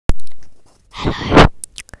Hello.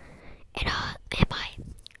 In my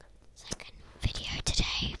second video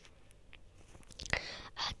today.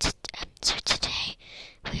 So today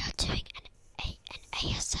we are doing an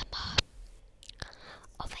ASMR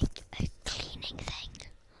of a cleaning thing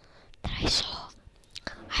that I saw.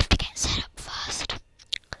 I have to get set up first.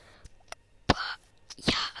 But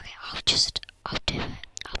yeah, okay, I'll do it.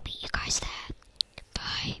 I'll meet you guys there.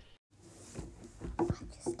 Bye. I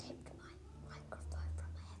just taped my microphone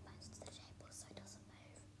from my headphones to the table so it doesn't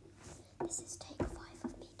move. This is take 5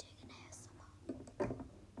 of me doing an ASMR.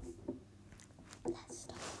 Let's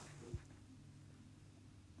start.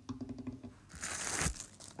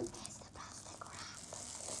 Here's the plastic wrap.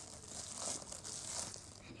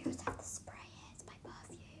 And here's how the spray is, my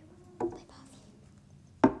perfume.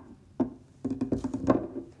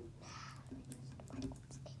 Now, it went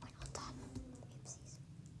undone. Oopsies.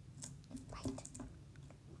 Right.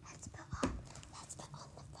 Let's put on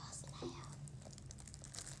the first layer.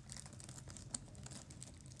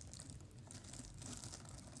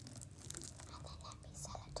 And then let me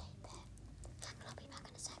sellotape it. And I'll be back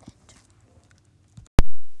in a second.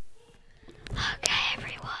 Okay,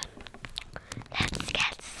 everyone. Let's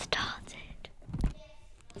get started.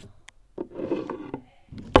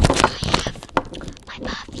 I have my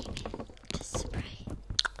perfume to spray.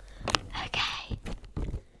 Okay.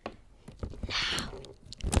 Now,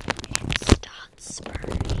 let's start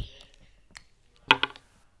spraying.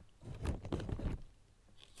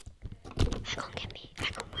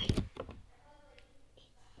 Hang on, wait.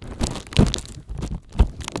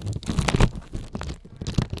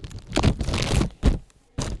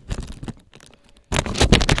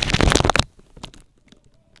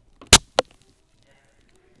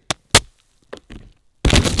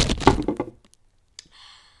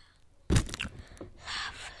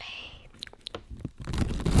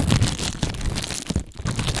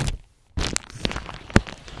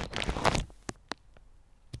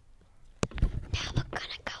 Now we're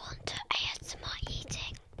gonna go on to ASMR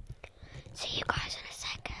eating. See you guys in a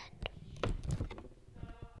second.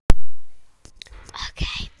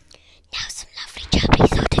 Okay, now some lovely jubbly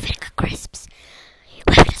salted vinegar crisps.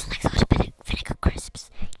 Whoever doesn't like salted vinegar crisps,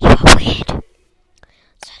 you are weird.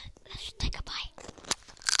 So let's just take a bite.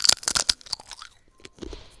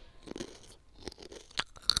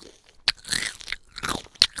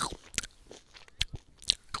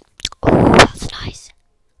 Oh, that's nice.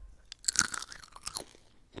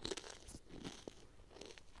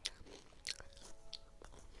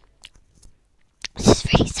 This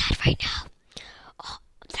is really sad right now. Oh,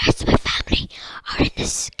 the rest of my family are in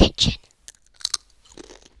this kitchen.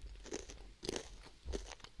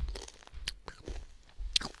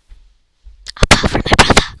 Apart from my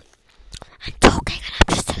brother. I'm talking and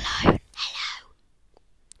I'm just alone. Hello.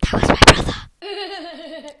 That was my brother.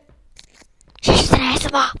 She's just an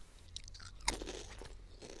ASMR.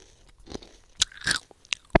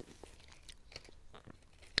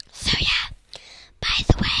 So yeah, by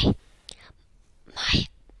the way, my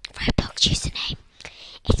Roblox username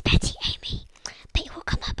is Betty Amy, but it will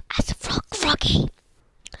come up as Froggy.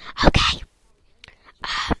 Okay.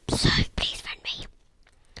 So please friend me.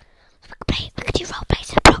 We could do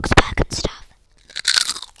roleplays at Bloxburg and stuff.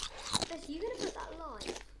 Betty, you gonna put that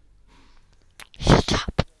live? Shut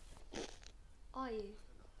up. Are you?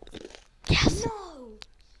 Yes. No!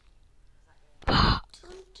 What?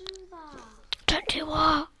 Don't do that. Don't do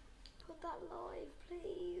what? Put that live,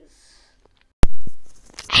 please.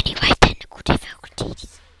 Anyway, technical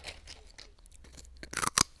difficulties.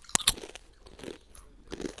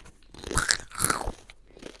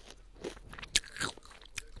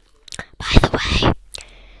 By the way,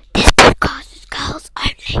 this podcast is girls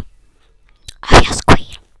only. Oh yes,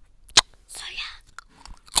 queen. So yeah.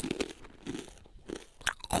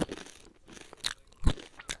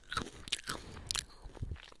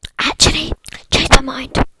 Actually, change my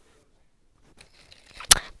mind.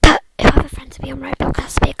 But whoever friends me on Roblox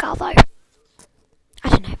has to be a girl though. I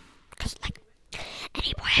don't know, because like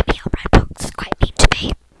any boy I meet on Roblox is quite mean to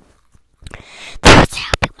me. They would say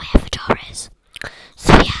how big my avatar is.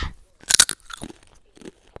 So yeah.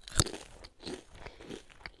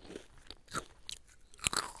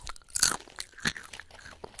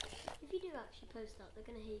 If you do actually post that, they're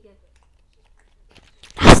gonna hear you go.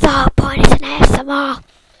 That's the whole point, it's an ASMR.